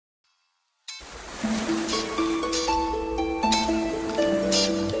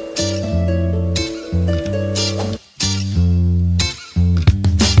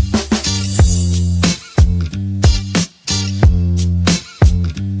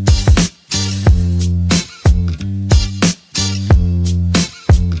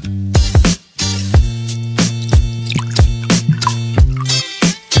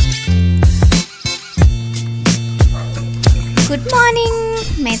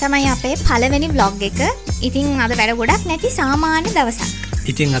තමයි අපේ පළවෙනි vlog එක. ඉතින් අද වැඩ ගොඩක් නැති සාමාන්‍ය දවසක්.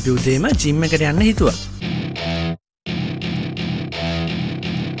 ඉතින් අපි උදේම ජිම් එකට යන්න හිතුවා.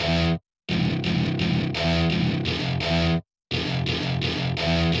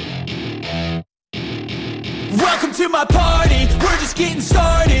 Welcome to my party, we're just getting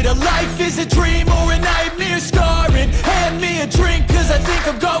started. A life is a dream or a nightmare scarring. Hand me a drink cause I think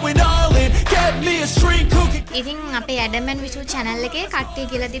I'm going all in. Get me a shrink who can... ඉතින් අපේ Adam and Vishu channel එකේ කට්ටිය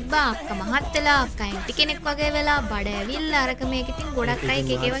කියලා තිබ්බා අක්ක මහත් වෙලා අක්කා aunty කෙනෙක් වගේ වෙලා බඩ ඇවිල්ලා අරක මේක ඉතින් ගොඩක් අය එක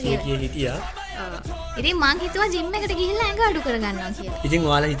එක වගේ හිටියා. ඉතින් මං හිතුවා ජිම් එකට ගිහිල්ලා ඇඟ අඩු කරගන්නවා කියලා. ඉතින්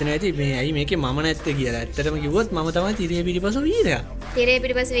ඔයාලා හිතනවා ඇති මේ ඇයි මේකේ මම නැත්තේ කියලා. ඇත්තටම කිව්වොත් මම තමයි තිරේ පිටිපස වීරයා. තිරේ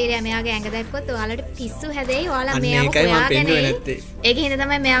පිටිපස වීරයා මෙයාගේ ඇඟ දැක්කොත් ඔයාලට පිස්සු හැදෙයි. ඔයාලා මෙයාව ඒකයි මම පෙන්නුවේ හොයාගෙන නැත්තේ. ඒකේ හින්දා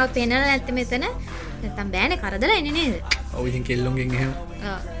තමයි මෙයාව පෙන්නලා නැත්තේ මෙතන. නැත්තම් බෑනේ කරදලා ඉන්නේ නේද? ඔව් ඉතින් කෙල්ලොන්ගෙන් එහෙම.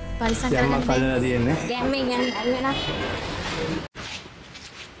 පරිස්සම් කරගන්න. කලලා තියෙන්නේ. ගැම්මින් යන්න.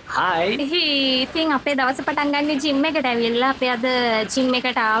 හායි. ඉතින් අපේ දවස පටන් ගන්නේ ජිම් එකට ඇවිල්ලා අපි අද ජිම්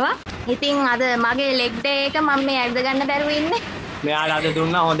එකට ආවා. ඉතින් අද මගේ ලෙග් ඩේ එක මම මේ ඇද්ද ගන්න බැරුව ඉන්නේ. මෙයාලා අද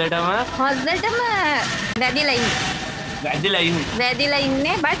දුන්නා හොඳටම වැදිලා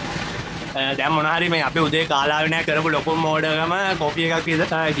ඉන්නේ බට් දැන් මොන හරි මේ අපේ උදේ කාලාවිනය කරපු ලොකු මෝඩකම කොපි එකක් විතර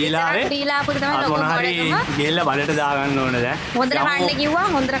දීලා ආවේ. දීලා අපුට තමයි ලොකු මොන හරි ගෙල්ල බලට දා ගන්න ඕන දැන්. හොඳට කන්න කිව්වා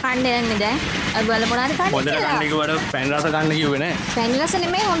හොඳට කන්න යන්නේ දැන්. අපි බලමු මොනවාරි කන්න හොඳට කන්න කිව්වට පැන් රස කන්න කිව්වේ නෑ. පැන් රස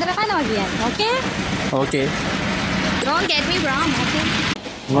නෙමෙයි හොඳට කනවා කියන්නේ. ඕකේ? ඕකේ. Don't get me wrong. Okay.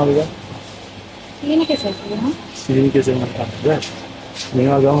 මොනවද? සීනි කෙසෙල් කියනවා. සීනි කෙසෙල් මතක්ද?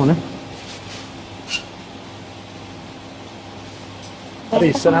 මේවා ගමු නේ. අර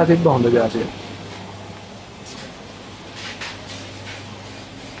ඉස්සරහ තිබ්බ හොඳ જાතිය.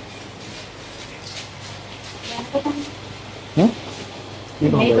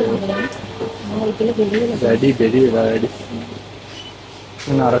 වැඩි වැඩි.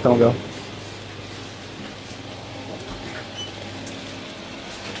 නරකම ගමු.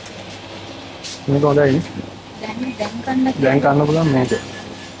 මේක හොඳයි නේ. දැන් කන්න පුළුවන් මේක.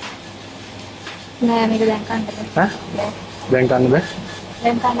 නෑ මේක දැන් කන්න බෑ. දැන් කන්න බෑ.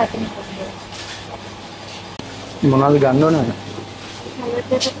 දැන් කන්න නැතිනම් මොනවද ගන්න ඕනද?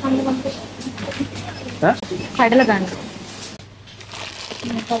 කඩලා ගන්න.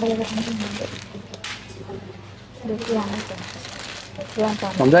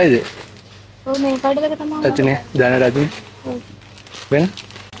 හොඳයිද? ඔව් මේ කඩලක තමයි. ඇත්තනේ දැනට ඇතුනේ. වෙන?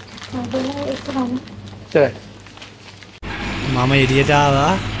 මම එළියට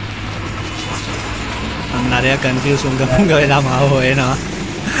ආවා. අන්නරයා කන්ෆියුස් වුණා වෙලා මාව හොයනවා.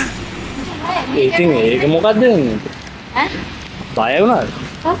 ඉතින් ඒක මොකක්ද වෙන්නේ? ඈ? බය වුණාද?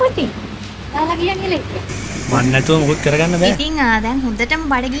 කොපටි. දාලා කියන්නේ ලෙක්. මන් නැතුව මොකුත් කරගන්න බෑ. ඉතින් දැන් හොඳටම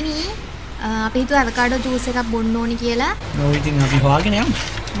බඩගිනි. අපි හිතුවා අවකාඩෝ ජූස් එකක් බොන්න ඕනි කියලා. ඔව් ඉතින් අපි හොයාගෙන යමු.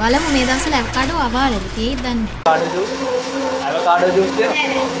 බලමු මේ දවස්වල අවකාඩෝ අවාලද තියෙයිද දන්නේ. අවකාඩෝ ජූස්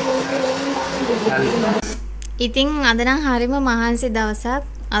ඉතින් අද නම් හරිම මහන්සි දවසක්.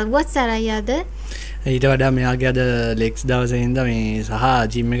 අලුත් සරයි අද. ඊට වඩා මෙයාගේ අද ලෙක්ස් දවසේ හින්දා මේ සහ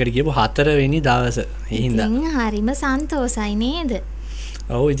ජිම් එකට ගියපු 4 වෙනි දවස. ඒ හින්දා. ඉතින් හරිම සන්තෝසයි නේද?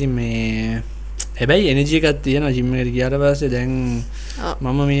 ඔව් ඉතින් මේ හැබැයි එනර්ජි එකක් තියෙනවා ජිම් එකට ගියාට පස්සේ දැන්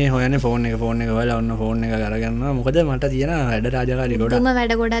මම මේ හොයන්නේ ෆෝන් එක හොයලා ඔන්න ෆෝන් එක අරගන්නවා. මොකද මට තියෙන වැඩ රාජකාරී ගොඩක්. තුම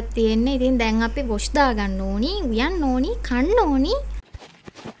වැඩ ගොඩක් තියෙන්නේ. ඉතින් දැන් අපි වොෂ් දා ගන්න ඕනි, උයන්න ඕනි, කන්න ඕනි.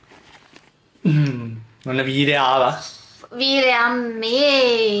 ඔන්න වීරයා ආවා. වීරයා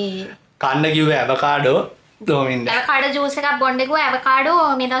මේ කන්න කිව්වේ අවකාඩෝ දෝමින්ද. අවකාඩෝ ජූස් එකක් බොන්න කිව්වා. අවකාඩෝ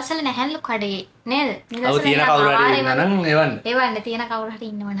මේ දවස්වල නැහැලු කඩේ නේද? මේ ඔව් තියෙන කවුරු හරි ඉන්නනම් එවන්න. එවන්න තියෙන කවුරු හරි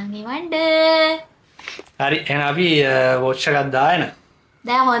ඉන්නවනම් එවන්න. හරි එහෙනම් අපි වොෂ් එකක් දායන.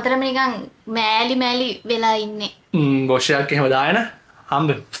 දැන් හොතරම නිකන් මෑලි වෙලා ඉන්නේ. වොෂ් එකක් එහෙම දායන හම්බ.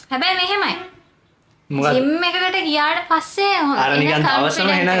 හැබැයි මෙහෙමයි. මොකද ජිම් එකකට ගියාට පස්සේ අර නිකන් දවසම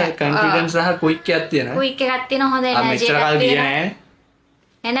එන කොන්ෆිඩන්ස් සහ කුයික් එකක් තියෙනවා. කුයික් එකක් තියෙන හොඳ එනර්ජි එකක් තියෙනවා.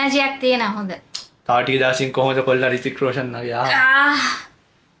 එනර්ජියක් තියෙන හොඳ. තව ටික දවසින් කොහොමද කොල්ලා රිතික් රෝෂන් නගේ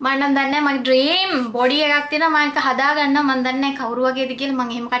මම නම් දන්නේ මගේ ඩ්‍රීම් බොඩි එකක් තියෙනවා. මම ඒක හදා ගන්නවා. මම දන්නේ කවුරු වගේද කියලා. මම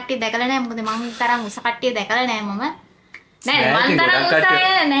එහෙම කට්ටිය දැකලා නැහැ. මොකද මම තරම් උස කට්ටිය දැකලා නැහැ මම. නෑ මම තරම් උස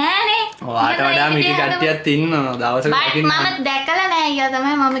නෑනේ. ඔයාට වඩා මිටි කට්ටියක් ඉන්නවා දවසකට දකින්න. මම දැකලා නැහැ කියලා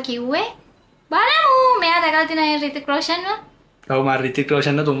තමයි මම කිව්වේ. බලමු මෙයා දැකලා තියෙන රිතික් රෝෂන්ව. ඔව් මම රිතික්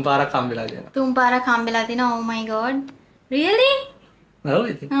රෝෂන්ව 3 පාරක් හම්බෙලා තියෙනවා. 3 පාරක් හම්බෙලා තිනවා. Oh my god. Really? ඔව්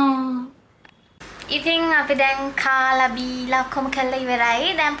ඉතින්. ඉතින් අපි දැන් කාලා බීලා ඔක්කොම කරලා ඉවරයි.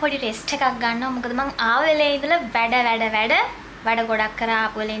 දැන් පොඩි රෙස්ට් එකක් ගන්නවා. මොකද මං ආව වෙලේ ඉඳලා වැඩ ගොඩක් කරා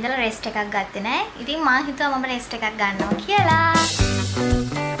ආපු වෙලේ ඉඳලා රෙස්ට් එකක් ගත්තේ නැහැ. ඉතින් මං හිතුවා මම රෙස්ට් එකක් ගන්නවා කියලා.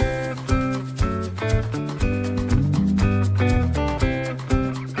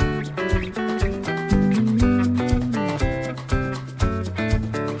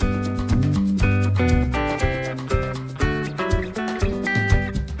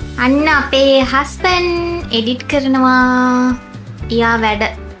 අන්න අපේ හස්බන්ඩ් එඩිට් කරනවා. යා වැඩ.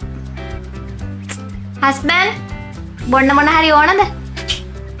 හස්බන්ඩ් බොන්න මොන හරි ඕනද?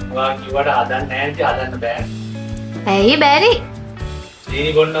 ඔයා කිව්වට හදන්න නැහැ ඉතින් හදන්න බෑ. ඇයි බැරි?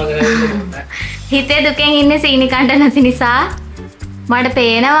 සීනි බොන්නවා කියලා හිතේ දුකෙන් ඉන්නේ සීනි කන්න නැති නිසා. මට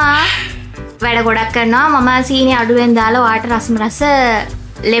පේනවා වැඩ ගොඩක් කරනවා. මම සීනි අඩුවෙන් දාලා ඔයාට රස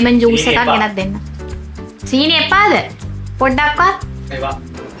ලෙමන් ජූස් එකක් ගෙනත් දෙන්න. සීනි එපාද? පොඩ්ඩක්වත්. ඒවා.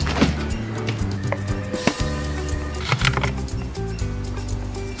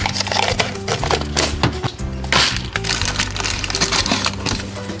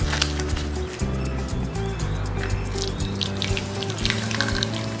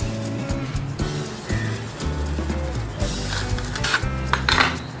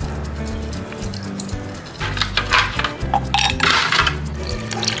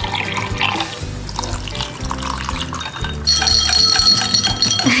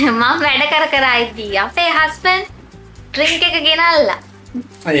 මම වැඩ කර ඉදී අපේ හස්බන්ඩ් ඩ්‍රින්ක් එක ගෙනල්ලා.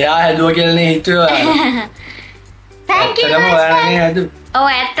 එයා හැදුවා කියලානේ හිතුවා. thank you. ඔව්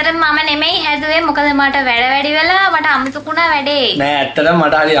ඇත්තටම මම නෙමෙයි හැදුවේ. මොකද මට වැඩ වැඩි වෙලා මට අමතකුණා වැඩේ. නෑ ඇත්තටම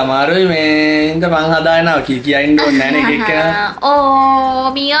මට හරි අමාරුයි මේ ඉඳ මං හදානවා කියා ඉන්න ඕනේ නෑනේ එක එකනා. ඕ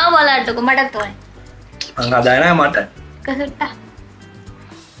මියා බලන්නකො මටත් ඕනේ. මං හදානවා මට. කසුට්ටා.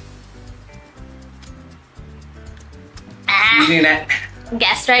 ඉන්නේ නෑ.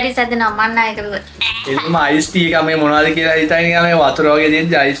 ගෑස්ට්‍රයිටිස් ඇද්ද නම් මන්න එකද? එතනම අයිස් ටී එක මේ මොනවද කියලා හිතයි නිකන් මේ වතුර වගේ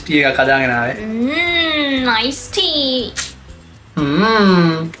දෙද්දි අයිස් ටී එකක් හදාගෙන ආවේ. Ice T.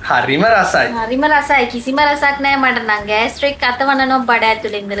 හරිම රසයි. හරිම රසයි. කිසිම රසක් නැහැ මට නම් ගෑස්ට්‍රික් අතවනනවා බඩ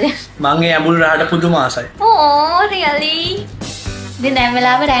ඇතුලේ ඉඳලා. මං ඒ ඇඹුල් රහට පුදුම ආසයි. ඕ රියලි. ඉතින් දැන්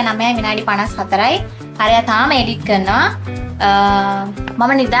වෙලාව රෑ 9 විනාඩි 54යි. හරියට තාම එඩිට් කරනවා.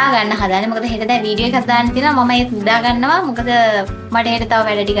 මම නිදා ගන්න හදන්නේ. මොකද හෙට දැන් වීඩියෝ එකක් දාන්න තියෙනවා. මම ඒත් නිදා ගන්නවා. මොකද මට හෙට තව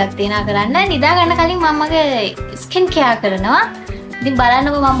වැඩ ටිකක් තියෙනවා කරන්න. නිදා ගන්න කලින් මම මගේ ස්කින් කෙයාර් කරනවා. ඉතින්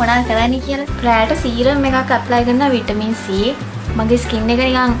බලන්නකෝ මම මොනවද කරන්නේ කියලා. රෑට සීරම් එකක් ඇප්ලයි කරනවා විටමින් C. මගේ ස්කින් එක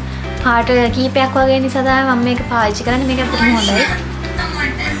නිකන් පාට කීපයක් වගේ නිසා තමයි මම මේක පාවිච්චි කරන්නේ. මේක ඇත්තටම හොඳයි.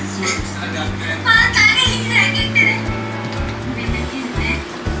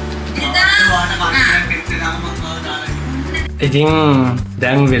 ඉතින්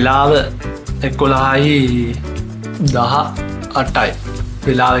දැන් වෙලාව 11යි 18යි.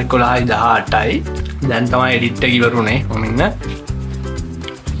 වෙලාව 11යි 18යි. දැන් තමයි එඩිට් එක ඉවරුනේ. මොමින්න.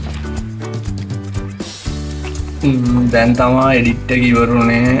 දැන් තමයි එඩිට් එක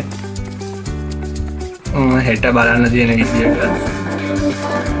ඉවරුනේ. හෙට බලන්න තියෙන විදියට.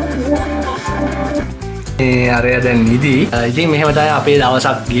 අරය දැන් නිදී. ඉතින් මෙහෙම තමයි අපේ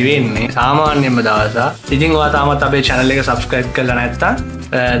දවසක් ගෙවෙන්නේ. සාමාන්‍යයෙන්ම දවසක්. ඉතින් ඔයා තාමත් අපේ channel එක subscribe කරලා නැත්නම්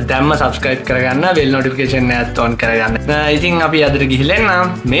දැම්ම subscribe කරගන්න, bell notification එකත් on කරගන්න. ඉතින් අපි අදට ගිහිල්ලා එන්නම්.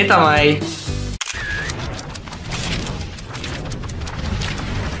 මේ තමයි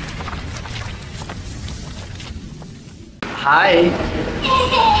Hi.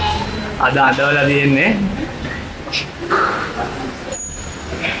 අද අදවලා තියෙන්නේ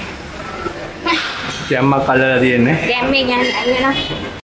ගැම්මක් අල්ලලා තියෙන්නේ. ගැම්මෙන් යන්න